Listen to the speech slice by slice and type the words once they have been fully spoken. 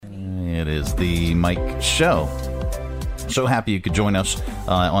is the Mike Show. So happy you could join us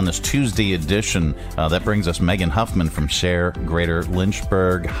on this Tuesday edition. That brings us Megan Huffman from Share Greater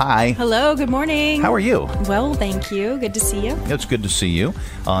Lynchburg. Hi. Hello, good morning. How are you? Well, thank you. Good to see you. It's good to see you.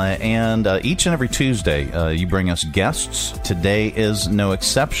 And each and every Tuesday, you bring us guests. Today is no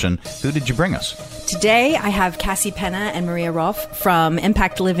exception. Who did you bring us? Today, I have Cassie Penna and Maria Rolfe from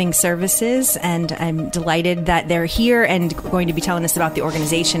Impact Living Services, and I'm delighted that they're here and going to be telling us about the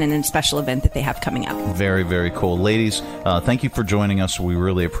organization and a special event that they have coming up. Very, very cool. Ladies, thank you for joining us. We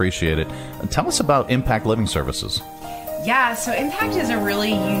really appreciate it. Tell us about Impact Living Services. Yeah, so Impact is a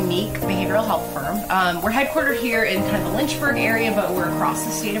really unique behavioral health firm. We're headquartered here in kind of the Lynchburg area, but we're across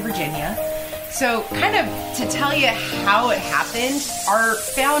the state of Virginia. So kind of to tell you how it happened, our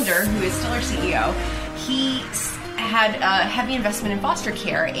founder, who is still our CEO, he had a heavy investment in foster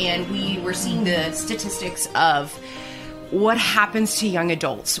care, and we were seeing the statistics of what happens to young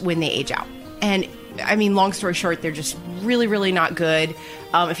adults when they age out. And I mean, long story short, they're just really, really not good.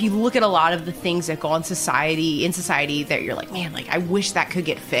 If you look at a lot of the things that go on in society that you're like, man, like I wish that could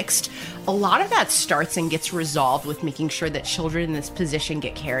get fixed. A lot of that starts and gets resolved with making sure that children in this position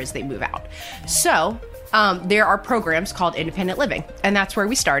get care as they move out. So there are programs called independent living, and that's where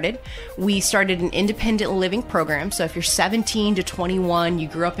we started. We started an independent living program. So if you're 17 to 21, you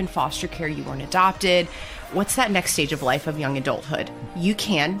grew up in foster care, you weren't adopted, what's that next stage of life of young adulthood? You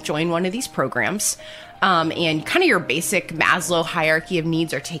can join one of these programs, and kind of your basic Maslow hierarchy of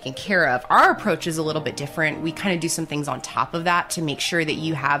needs are taken care of. Our approach is a little bit different. We kind of do some things on top of that to make sure that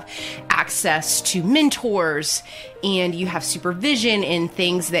you have access to mentors and you have supervision in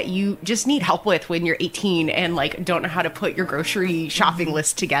things that you just need help with when you're 18 and like don't know how to put your grocery shopping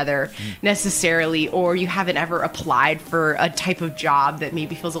list together necessarily, or you haven't ever applied for a type of job that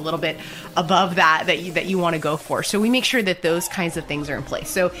maybe feels a little bit above that you want to go for. So we make sure that those kinds of things are in place.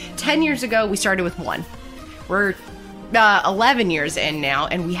 So 10 years ago, we started with one. We're 11 years in now,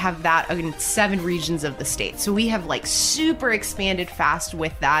 and we have that in 7 regions of the state. So we have like super expanded fast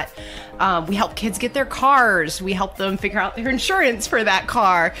with that. We help kids get their cars. We help them figure out their insurance for that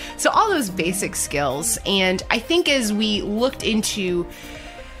car. So all those basic skills. And I think as we looked into,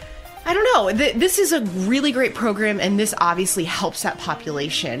 I don't know, this is a really great program, and this obviously helps that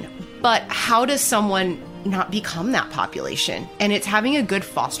population. But how does someone not become that population? And it's having a good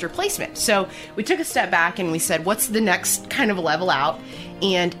foster placement. So we took a step back and we said, what's the next kind of level out?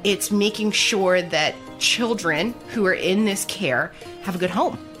 And it's making sure that children who are in this care have a good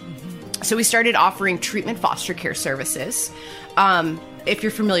home. Mm-hmm. So we started offering treatment foster care services. If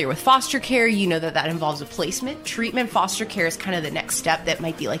you're familiar with foster care, you know that involves a placement. Treatment foster care is kind of the next step that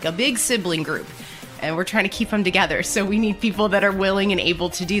might be like a big sibling group, and we're trying to keep them together. So we need people that are willing and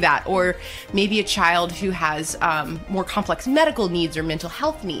able to do that. Or maybe a child who has more complex medical needs or mental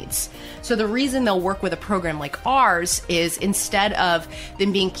health needs. So the reason they'll work with a program like ours is instead of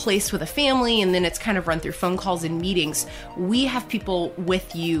them being placed with a family and then it's kind of run through phone calls and meetings, we have people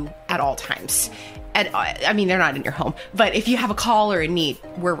with you at all times. I mean, they're not in your home, but if you have a call or a need,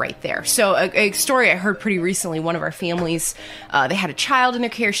 we're right there. So a story I heard pretty recently, one of our families, they had a child in their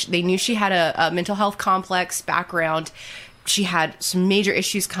care. They knew she had a mental health complex background. She had some major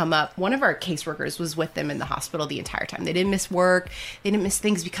issues come up. One of our caseworkers was with them in the hospital the entire time. They didn't miss work. They didn't miss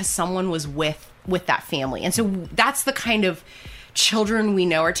things because someone was with that family. And so that's the kind of children we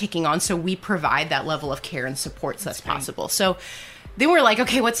know are taking on. So we provide that level of care and support so that's possible. So then we're like,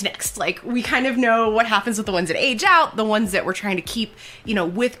 okay, what's next? Like, we kind of know what happens with the ones that age out, the ones that we're trying to keep,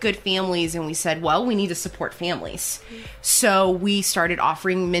 with good families. And we said, well, we need to support families. So we started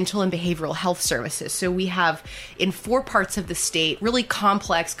offering mental and behavioral health services. So we have in 4 parts of the state, really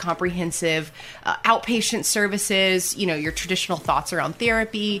complex, comprehensive outpatient services, your traditional thoughts around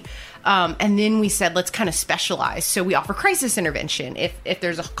therapy. And then we said, let's kind of specialize. So we offer crisis intervention. If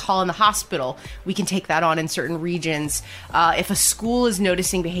there's a call in the hospital, we can take that on in certain regions. If a school is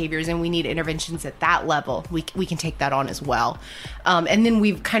noticing behaviors and we need interventions at that level, we can take that on as well. And then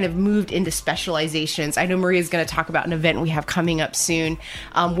we've kind of moved into specializations. I know Maria's going to talk about an event we have coming up soon,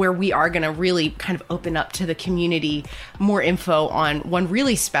 where we are going to really kind of open up to the community more info on one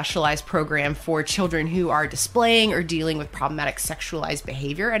really specialized program for children who are displaying or dealing with problematic sexualized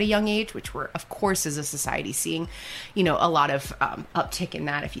behavior at a young age, which we're, of course, as a society seeing, a lot of uptick in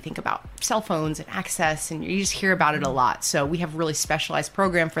that if you think about cell phones and access, and you just hear about it a lot. So we have a really specialized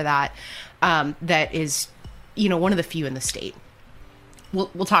program for that that is, one of the few in the state.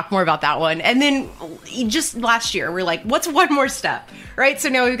 We'll talk more about that one. And then just last year, we're like, what's one more step, right? So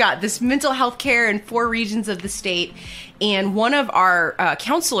now we've got this mental health care in 4 regions of the state. And one of our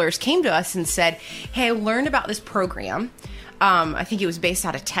counselors came to us and said, hey, I learned about this program. I think it was based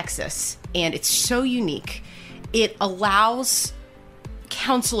out of Texas, and it's so unique. It allows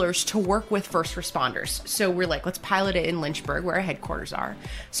counselors to work with first responders. So we're like, let's pilot it in Lynchburg, where our headquarters are.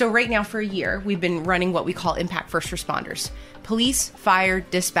 So right now for a year, we've been running what we call Impact First Responders. Police, fire,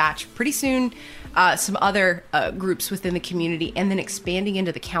 dispatch, pretty soon some other groups within the community, and then expanding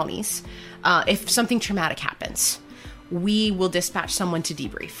into the counties. If something traumatic happens, we will dispatch someone to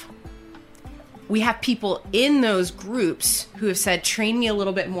debrief. We have people in those groups who have said, train me a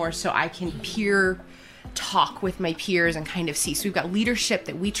little bit more so I can peer talk with my peers and kind of see. So we've got leadership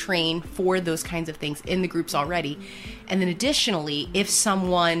that we train for those kinds of things in the groups already. And then additionally, if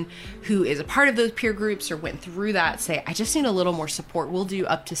someone who is a part of those peer groups or went through that say, I just need a little more support, we'll do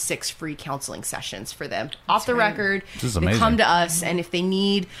up to 6 free counseling sessions for them. Off the record, they come to us, and if they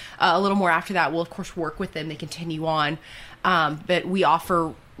need a little more after that, we'll of course work with them. They continue on. But we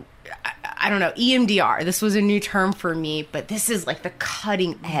offer, I don't know, EMDR. This was a new term for me, but this is like the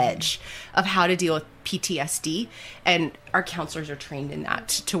cutting edge of how to deal with PTSD. And our counselors are trained in that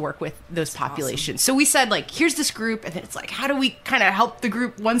to work with those populations. Awesome. So we said, like, here's this group. And then it's like, how do we kind of help the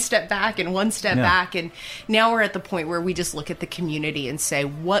group one step back and one step back? And now we're at the point where we just look at the community and say,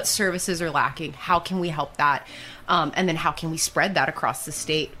 what services are lacking? How can we help that? And then how can we spread that across the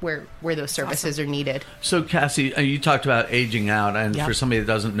state where those services are needed? So, Cassie, you talked about aging out, and for somebody that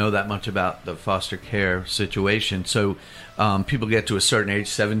doesn't know that much about the foster care situation, so people get to a certain age,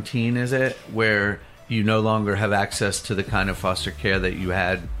 17, is it, where you no longer have access to the kind of foster care that you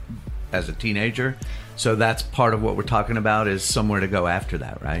had as a teenager? So that's part of what we're talking about, is somewhere to go after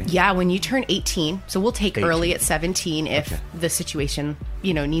that, right? Yeah, when you turn 18, so we'll take 18. Early at 17 if the situation,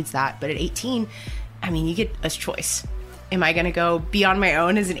 needs that. But at 18, I mean, you get a choice. Am I going to go be on my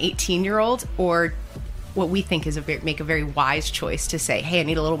own as an 18-year-old, or what we think is make a very wise choice to say, hey, I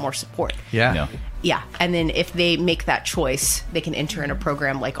need a little more support? Yeah. And then if they make that choice, they can enter in a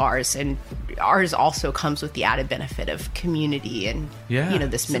program like ours. And ours also comes with the added benefit of community and,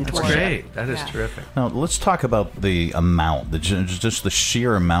 this mentorship. That's great. That is terrific. Now, let's talk about the amount, just the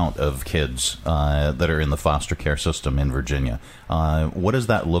sheer amount of kids that are in the foster care system in Virginia. What does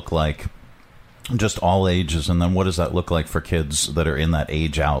that look like? Just all ages, and then what does that look like for kids that are in that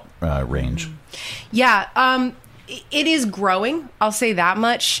age out range? It is growing, I'll say that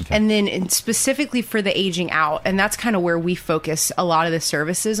much. Okay. And then specifically for the aging out, and that's kind of where we focus a lot of the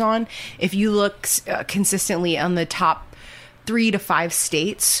services on. If you look consistently on the top 3 to 5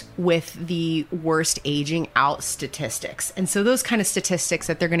 states with the worst aging out statistics. And so those kind of statistics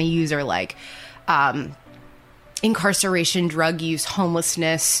that they're going to use are like incarceration, drug use,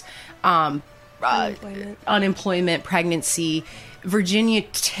 homelessness, unemployment, pregnancy. Virginia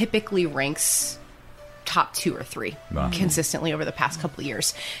typically ranks top 2 or 3 consistently over the past couple of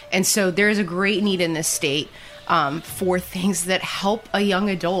years. And so there's a great need in this state for things that help a young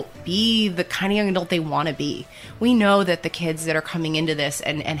adult be the kind of young adult they want to be. We know that the kids that are coming into this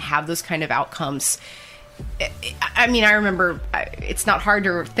and have those kind of outcomes, I mean, I remember it's not hard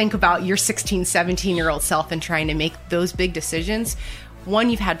to think about your 16, 17-year-old self and trying to make those big decisions. 1,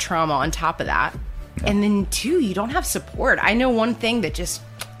 you've had trauma on top of that. And then 2, you don't have support. I know one thing that just,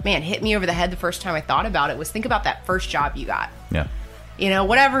 hit me over the head the first time I thought about it was think about that first job you got. Yeah.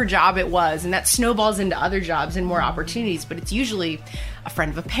 Whatever job it was, and that snowballs into other jobs and more opportunities, but it's usually a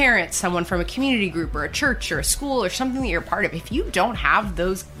friend of a parent, someone from a community group or a church or a school or something that you're a part of. If you don't have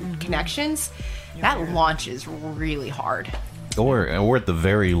those connections, that launch is really hard. Or at the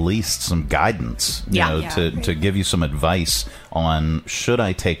very least, some guidance, to give you some advice on, should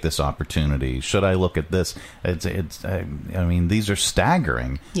I take this opportunity? Should I look at this? I mean, these are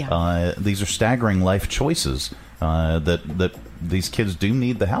staggering. These are staggering life choices that these kids do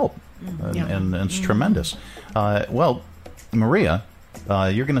need the help, and it's tremendous. Well, Maria,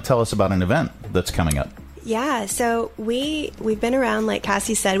 you're going to tell us about an event that's coming up. Yeah, so we've been around, like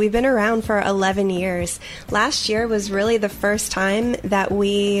Cassie said, we've been around for 11 years. Last year was really the first time that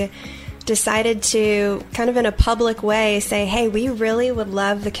we decided to kind of in a public way say, hey, we really would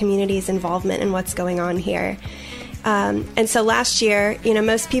love the community's involvement in what's going on here. And so last year,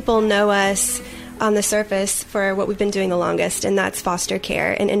 most people know us on the surface for what we've been doing the longest, and that's foster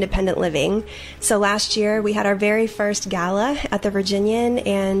care and independent living. So last year we had our very first gala at the Virginian,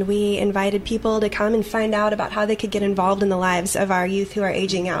 and we invited people to come and find out about how they could get involved in the lives of our youth who are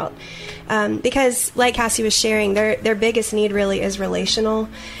aging out. Because like Cassie was sharing, their biggest need really is relational.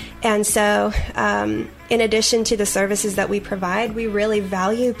 And so in addition to the services that we provide, we really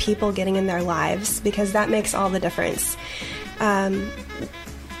value people getting in their lives, because that makes all the difference.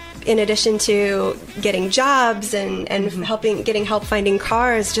 In addition to getting jobs and getting help finding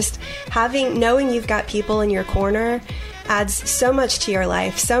cars, just knowing you've got people in your corner adds so much to your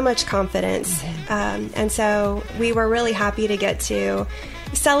life, so much confidence. And so we were really happy to get to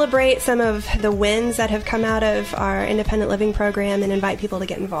celebrate some of the wins that have come out of our independent living program and invite people to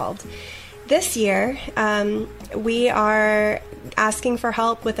get involved. This year, we are asking for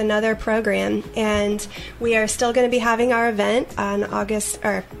help with another program, and we are still going to be having our event on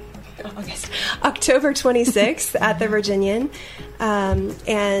October 26th at the Virginian.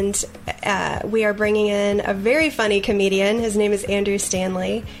 And we are bringing in a very funny comedian. His name is Andrew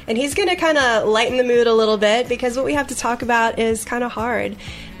Stanley. And he's going to kind of lighten the mood a little bit because what we have to talk about is kind of hard.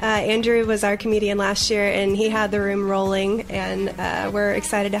 Andrew was our comedian last year, and he had the room rolling, and we're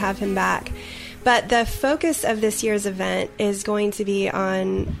excited to have him back. But the focus of this year's event is going to be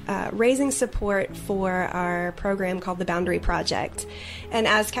on raising support for our program called the Boundary Project. And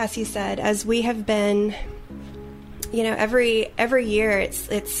as Cassie said, as we have been, every year,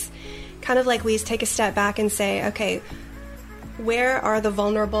 it's kind of like we take a step back and say, okay, where are the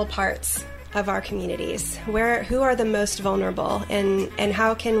vulnerable parts of our communities? Who are the most vulnerable? And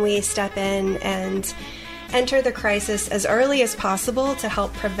how can we step in and enter the crisis as early as possible to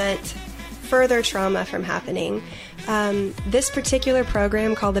help prevent further trauma from happening? This particular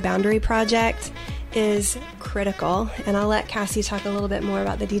program called the Boundary Project is critical, and I'll let Cassie talk a little bit more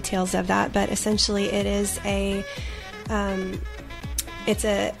about the details of that, but essentially it is it's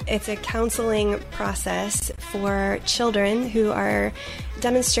a counseling process for children who are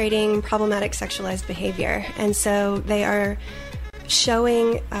demonstrating problematic sexualized behavior. And so they are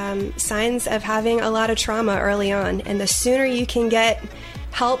showing signs of having a lot of trauma early on, and the sooner you can get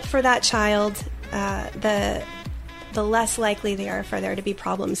help for that child, the less likely they are for there to be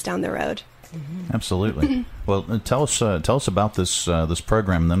problems down the road. Absolutely. Well, tell us about this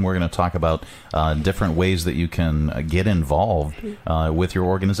program, and then we're going to talk about different ways that you can get involved with your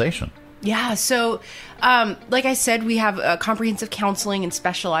organization. Yeah, so like I said, we have comprehensive counseling and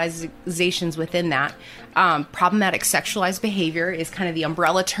specializations within that. Problematic sexualized behavior is kind of the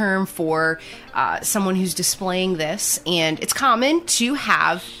umbrella term for someone who's displaying this, and it's common to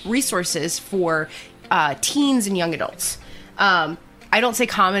have resources for teens and young adults. I don't say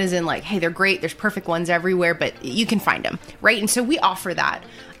common as in like, hey, they're great, there's perfect ones everywhere, but you can find them, right? And so we offer that.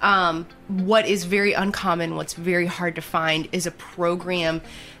 What is very uncommon, what's very hard to find, is a program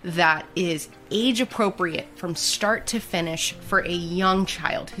that is age appropriate from start to finish for a young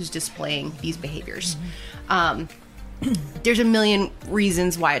child who's displaying these behaviors. There's a million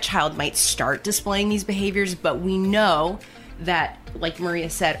reasons why a child might start displaying these behaviors, but we know that, like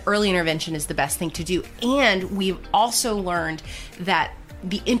Maria said, early intervention is the best thing to do. And we've also learned that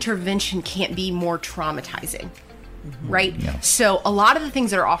the intervention can't be more traumatizing. Right? Yeah. So a lot of the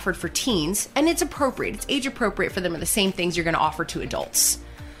things that are offered for teens, and it's appropriate, it's age appropriate for them, are the same things you're going to offer to adults.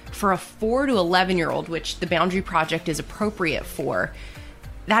 For a 4 to 11-year-old, which the Boundary Project is appropriate for,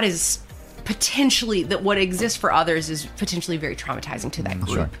 that is potentially, that what exists for others is potentially very traumatizing to that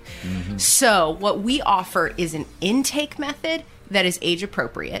group. Sure. So what we offer is an intake method that is age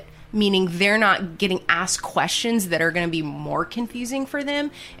appropriate, meaning they're not getting asked questions that are going to be more confusing for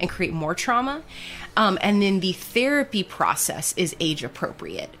them and create more trauma. And then the therapy process is age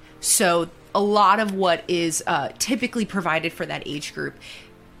appropriate. So a lot of what is typically provided for that age group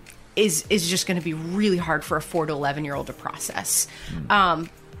is just going to be really hard for a 4 to 11-year-old to process.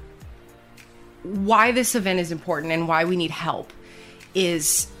 Why this event is important and why we need help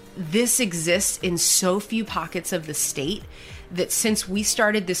is this exists in so few pockets of the state that since we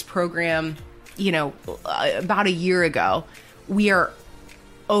started this program, about a year ago, we are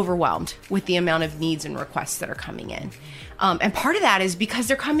overwhelmed with the amount of needs and requests that are coming in. And part of that is because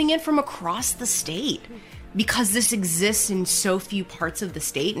they're coming in from across the state, because this exists in so few parts of the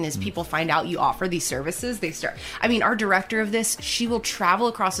state. And as people find out you offer these services, they start. I mean, our director of this, she will travel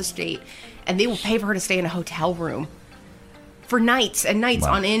across the state and they will pay for her to stay in a hotel room for nights and nights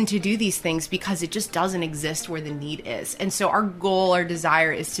on end to do these things because it just doesn't exist where the need is. And so our goal, our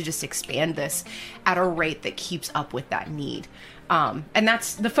desire is to just expand this at a rate that keeps up with that need. And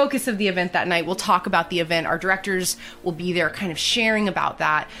that's the focus of the event that night. We'll talk about the event. Our directors will be there kind of sharing about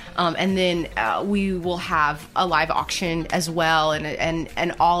that. And then we will have a live auction as well.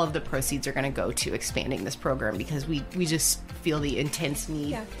 And all of the proceeds are going to go to expanding this program because we just feel the intense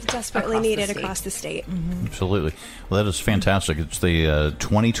need. Yeah, desperately needed across the state. Absolutely. Well, that is fantastic. It's the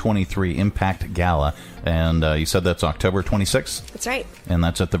 2023 Impact Gala. And you said that's October 26th? That's right. And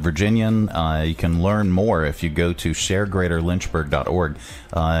that's at the Virginian. You can learn more if you go to sharegreaterlynchburg.com. Lynchburg.org,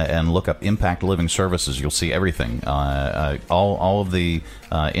 and look up Impact Living Services. You'll see everything, all of the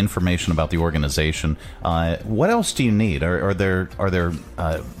information about the organization. What else do you need? Are there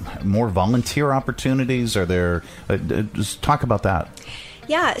more volunteer opportunities? Are there? Just talk about that.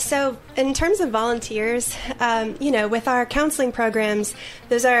 Yeah, so in terms of volunteers, with our counseling programs,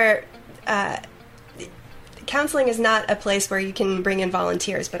 those are... counseling is not a place where you can bring in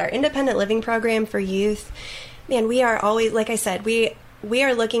volunteers, but our independent living program for youth, man, we are always, like I said, we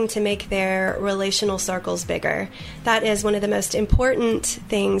are looking to make their relational circles bigger. That is one of the most important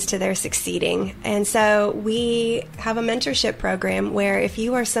things to their succeeding. And so we have a mentorship program where if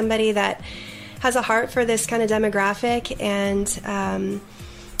you are somebody that has a heart for this kind of demographic and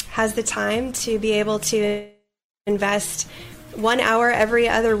has the time to be able to invest 1 hour every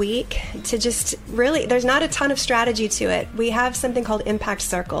other week to just really, there's not a ton of strategy to it. We have something called Impact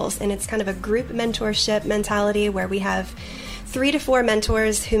Circles, and it's kind of a group mentorship mentality where we have 3 to 4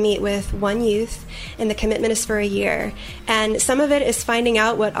 mentors who meet with one youth, and the commitment is for a year. And some of it is finding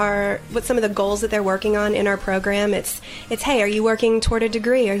out what some of the goals that they're working on in our program. It's hey, are you working toward a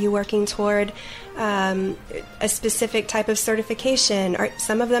degree? Are you working toward a specific type of certification?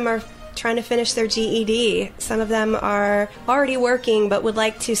 Some of them are trying to finish their GED. Some of them are already working but would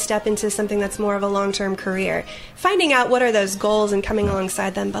like to step into something that's more of a long-term career. Finding out what are those goals and coming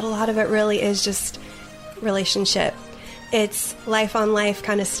alongside them, but a lot of it really is just relationship. It's life-on-life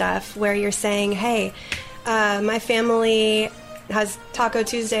kind of stuff where you're saying, hey, my family has Taco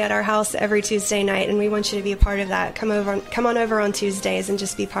Tuesday at our house every Tuesday night, and we want you to be a part of that. Come on over on Tuesdays and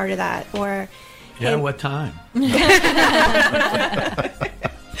just be part of that. Or yeah, what time?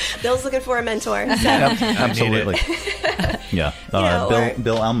 Bill's looking for a mentor. So. Yep, absolutely. Yeah.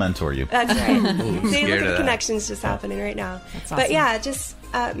 Bill, I'll mentor you. That's right. See, look at the connections just happening right now. That's awesome. But yeah, just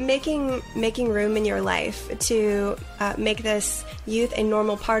making room in your life to make this youth a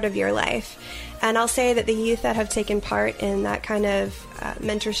normal part of your life. And I'll say that the youth that have taken part in that kind of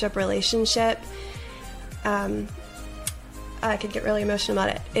mentorship relationship, I could get really emotional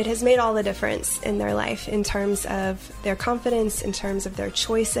about it. It has made all the difference in their life in terms of their confidence, in terms of their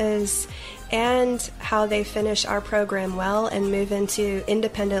choices, and how they finish our program well and move into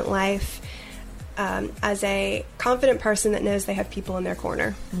independent life as a confident person that knows they have people in their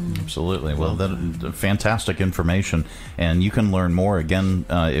corner. Absolutely. Well, that fantastic information. And you can learn more, again,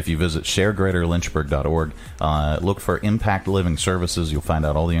 if you visit sharegreaterlynchburg.org. Look for Impact Living Services. You'll find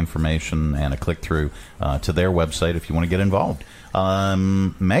out all the information and a click-through to their website if you want to get involved.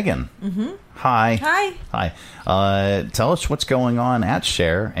 Megan. Mm-hmm. Hi. Tell us what's going on at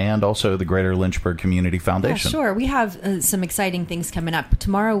Share and also the Greater Lynchburg Community Foundation. Yeah, sure. We have some exciting things coming up.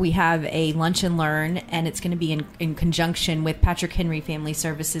 Tomorrow we have a lunch and learn, and it's going to be in conjunction with Patrick Henry Family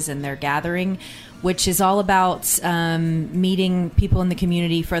Services and their gathering, which is all about meeting people in the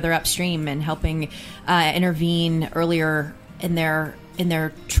community further upstream and helping intervene earlier in their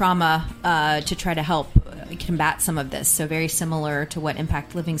trauma to try to help combat some of this. So very similar to what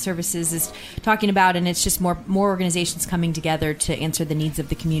Impact Living Services is talking about, and it's just more organizations coming together to answer the needs of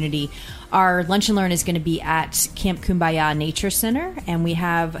the community. Our Lunch and Learn is going to be at Camp Kumbaya Nature Center, and we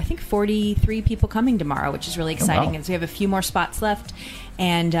have, I think, 43 people coming tomorrow, which is really exciting. Oh, wow. And so we have a few more spots left,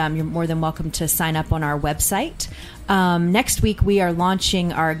 and you're more than welcome to sign up on our website. Next week, we are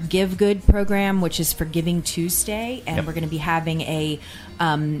launching our Give Good program, which is for Giving Tuesday, and we're going to be having a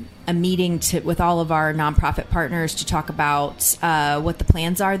meeting with all of our nonprofit partners to talk about what the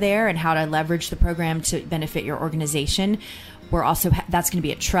plans are there and how to leverage the program to benefit your organization. We're also that's going to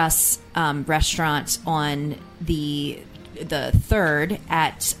be at Truss Restaurant on the 4th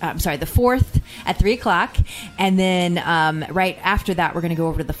at 3:00, and then right after that we're going to go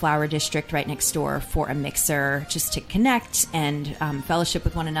over to the Flower District right next door for a mixer, just to connect and fellowship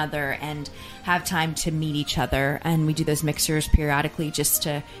with one another and have time to meet each other. And we do those mixers periodically just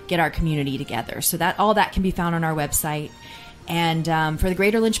to get our community together. So that all that can be found on our website. And for the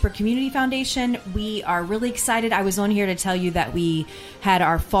Greater Lynchburg Community Foundation, we are really excited. I was on here to tell you that we had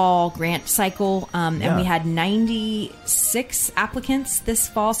our fall grant cycle, and we had 96 applicants this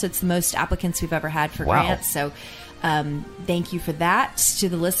fall. So it's the most applicants we've ever had for grants. So thank you for that to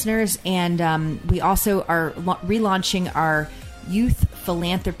the listeners. And we also are relaunching our Youth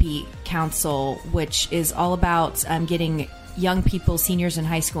Philanthropy Council, which is all about getting young people, seniors in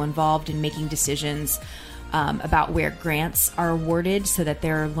high school, involved in making decisions about where grants are awarded so that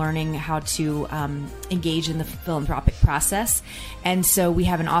they're learning how to engage in the philanthropic process. And so we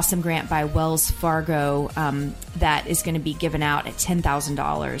have an awesome grant by Wells Fargo that is going to be given out at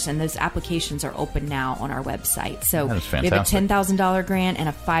 $10,000. And those applications are open now on our website. So we have a $10,000 grant and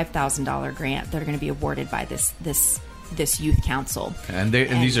a $5,000 grant that are going to be awarded by this this youth council. And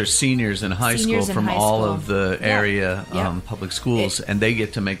these are seniors in high school from all of the area public schools, and they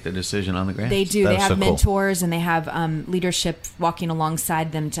get to make the decision on the grants. They do. That's they have so cool. mentors, and they have leadership walking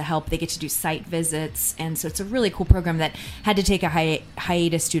alongside them to help. They get to do site visits, and so it's a really cool program that had to take a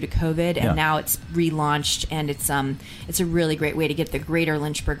hiatus due to COVID, and now it's relaunched, and it's a really great way to get the greater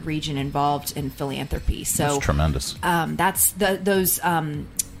Lynchburg region involved in philanthropy. So that's tremendous. That's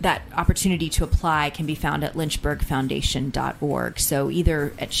that opportunity to apply can be found at lynchburgfoundation.org. So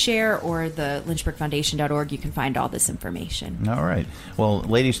either at SHARE or the lynchburgfoundation.org, you can find all this information. All right. Well,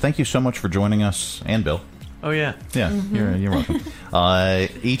 ladies, thank you so much for joining us, and Bill. Oh, yeah. Yeah, you're welcome.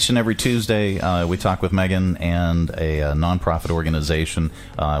 Each and every Tuesday, we talk with Megan and a nonprofit organization.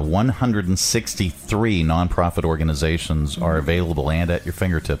 163 nonprofit organizations are available and at your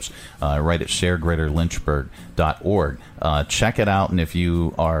fingertips right at sharegreaterlynchburg.org. Check it out, and if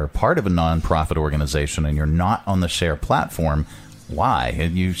you are part of a nonprofit organization and you're not on the SHARE platform, why?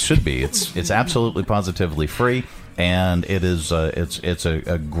 And you should be. It's absolutely positively free. And it is it's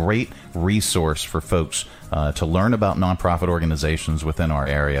a great resource for folks to learn about nonprofit organizations within our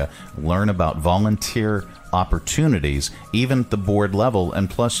area, learn about volunteer opportunities, even at the board level. And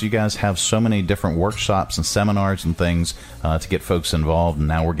plus, you guys have so many different workshops and seminars and things to get folks involved. And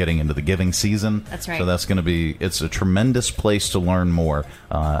now we're getting into the giving season. That's right. So that's going to be, it's a tremendous place to learn more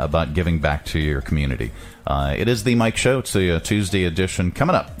about giving back to your community. It is the Mike Show. It's the Tuesday edition.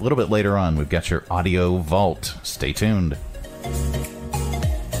 Coming up a little bit later on, we've got your audio vault. Stay tuned.